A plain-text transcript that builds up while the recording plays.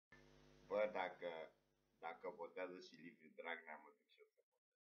Bă, dacă votează și Liviu Dragnea, mă duc și eu să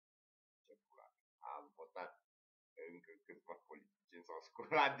votez. Ce pula mea. Am votat. Încă câțiva politicieni s-au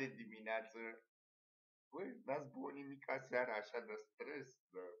sculat de dimineață. Băi, n-ați băut nimica seara așa de stres,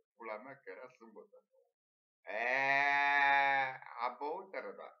 de pula mea, că era sâmbătă. A băut,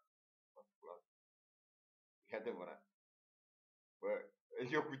 da. E adevărat. Bă,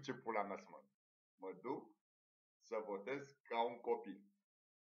 eu cu ce pula mea să mă duc să votez ca un copil.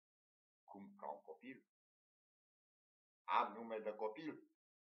 Cum ca un copil? Am nume de copil?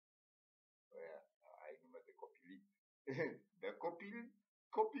 Bă, ai nume de copilit. De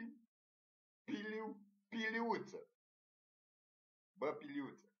copil, piliuță. Bă,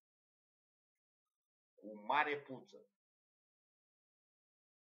 piliuță. Cu mare puță.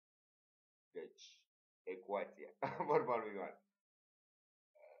 Deci, ecuația. Vorba lui Ioan.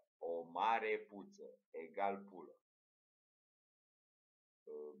 O mare puță egal pulă.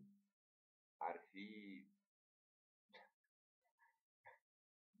 Ar fi...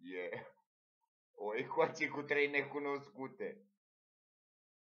 E o ecuație cu 3 necunoscute.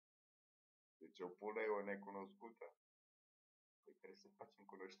 Deci o pulă e o necunoscută. Păi trebuie să facem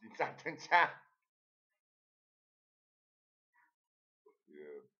cunoștință atunci.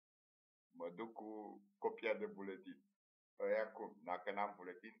 Mă duc cu copia de buletin. Păi acum, dacă n-am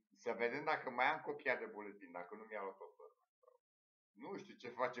buletin, să vedem dacă mai am copia de buletin, dacă nu mi-a luat-o fără. Nu știu ce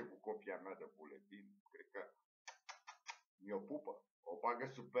face cu copia mea de buletin. Cred că mi-o pupă, o bagă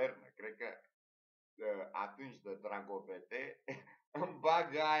sub pernă. Cred că atunci de dragobete îmi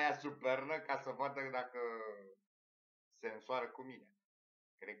bagă aia sub pernă ca să vadă dacă se însoară cu mine.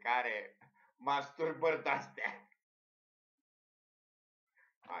 Cred că are masturbări de-astea.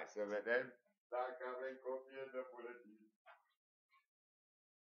 Hai să vedem dacă avem copie de buletin.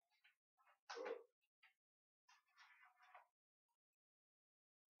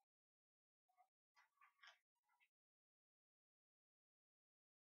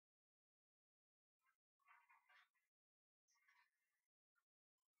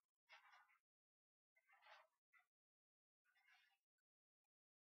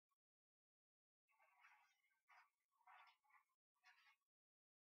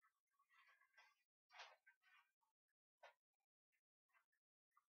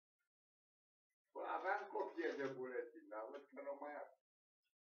 Bă, aveam copie de buletin, dar văd că nu mai am.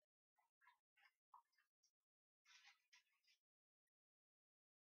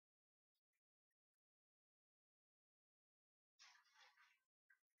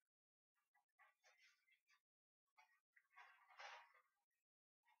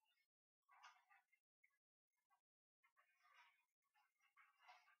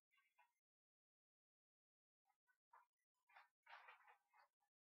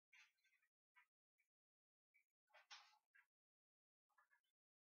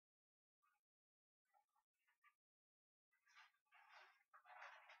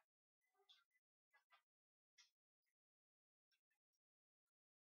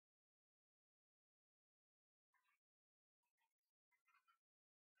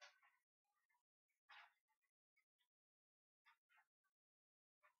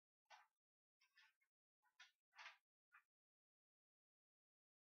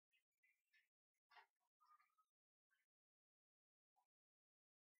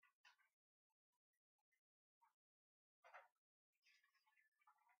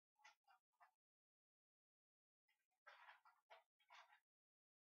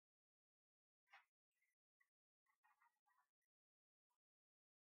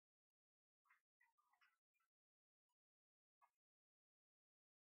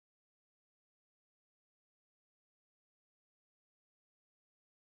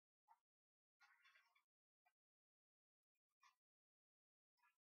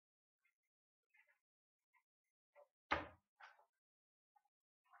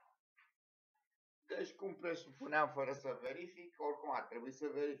 Deci, cum presupuneam fără să verific, oricum a trebuit să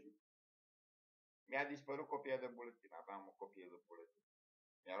verific. Mi-a dispărut copia de buletin. Aveam o copie de buletin.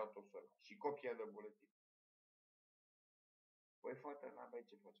 Mi-a luat o soră. Și copia de buletin. Băi, fata, n-aveai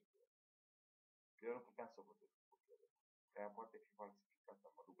ce face cu ea. Eu nu puteam să votez cu copia de buletin. Că ea poate fi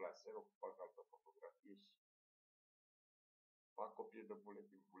falsificată. Mă duc la Xerox, fac altă fotografie și fac copie de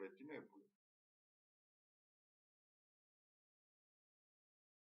buletin. Buletinul e buletin.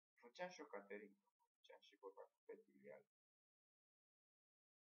 Făceam și o caterincă. Făceam și vorba cu fetile alea.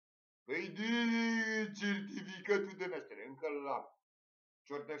 Păi de certificatul de naștere, încă l-am.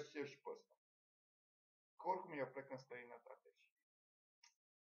 Ce-or dă și pe ăsta. Că oricum eu plec în străinătate și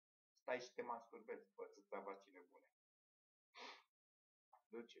stai și te masturbezi, bă, țâța vacine bune.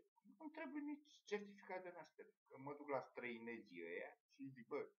 De ce? Nu trebuie nici certificat de naștere. Că mă duc la străinezii ăia și zic,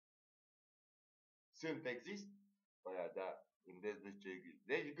 bă, Sunt, exist? Păi da, gândesc de ce exist.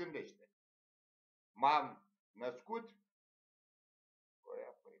 Deci gândește. M-am născut? Păi,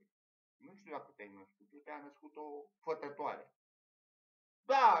 nu știu dacă te-ai născut. Tu te-a născut o fătătoare.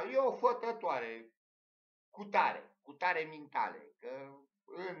 Da, e o fătătoare cu tare mintale. Că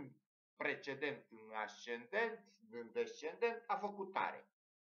în precedent, în ascendent, în descendent, a făcut tare.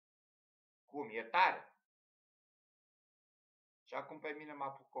 Cum? E tare. Și acum pe mine m-a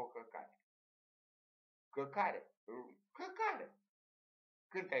apucat o căcare. Căcare? Căcare.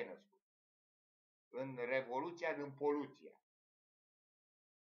 Când te-ai născut? În Revoluția din Poluția.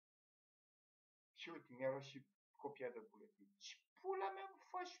 Și uite, mi-a luat și copia de buletin. Ce pula mea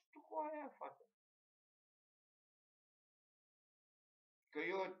faci tu cu aia, fată? Că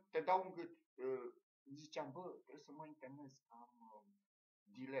eu te dau un gât. Ziceam, bă, trebuie să mă internez, am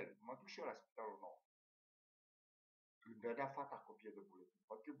dileme. Mă duc și eu la spitalul nou. Îmi dădea fata copie de buletin.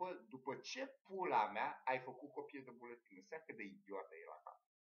 Bă, după ce pula mea ai făcut copie de buletin? Înseamnă cât de idiotă e la cap.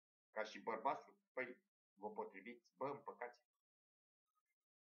 Ca și bărbatul. Păi, vă potriviți? Bă, împăcați.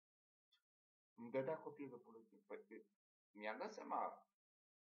 Îmi dădea copie de buletin. Păi, mi-am dat seama.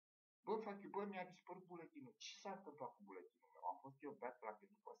 Bă, mi-a dispărut buletinul. Ce s-a întâmplat cu buletinul meu? Am fost eu beat la pe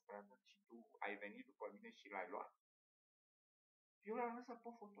după stradă și tu ai venit după mine și l-ai luat. Eu l-am lăsat pe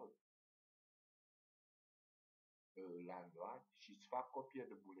fotol. L-am luat și îți fac copie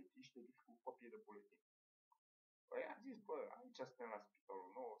de buletin și te duci cu copie de buletin. Păi am zis, bă, aici suntem la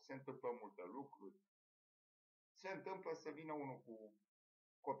spitalul nou, se întâmplă multe lucruri. Se întâmplă să vină unul cu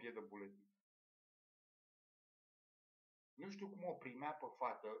copie de buletin. Nu știu cum o primea pe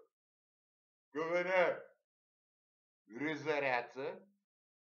fată, că venea râzăreață,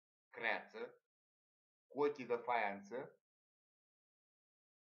 creață, cu ochii de faianță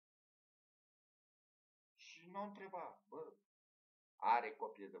și nu întreba, bă, are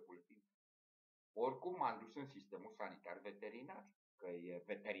copie de buletin? Oricum m-am dus în sistemul sanitar veterinar, că e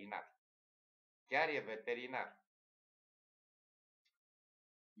veterinar. Chiar e veterinar.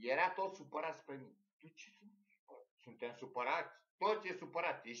 Era tot supărat pe mine. Tu ce sunt supărat? Suntem supărați? Toți e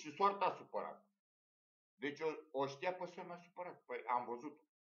supărat. E și soarta supărat. Deci o știa pe soarta supărat. Păi am văzut.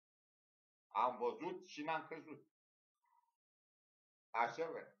 Am văzut și n-am crezut. Așa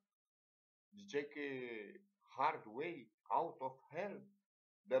vrea. Zice că e Hard Way Out of Hell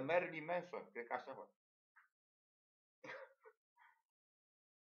de Marilyn Manson. Cred că așa vrea.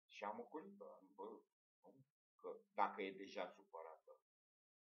 Și am ocolit, bă, că dacă e deja supărată,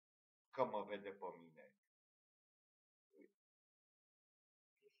 că mă vede pe mine,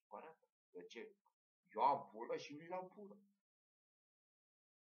 e supărată. De ce? Eu am pulă și nu-i dau pulă.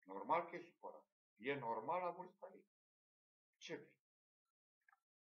 Normal că e supărat. E normal la vârsta ei. Ce vrei?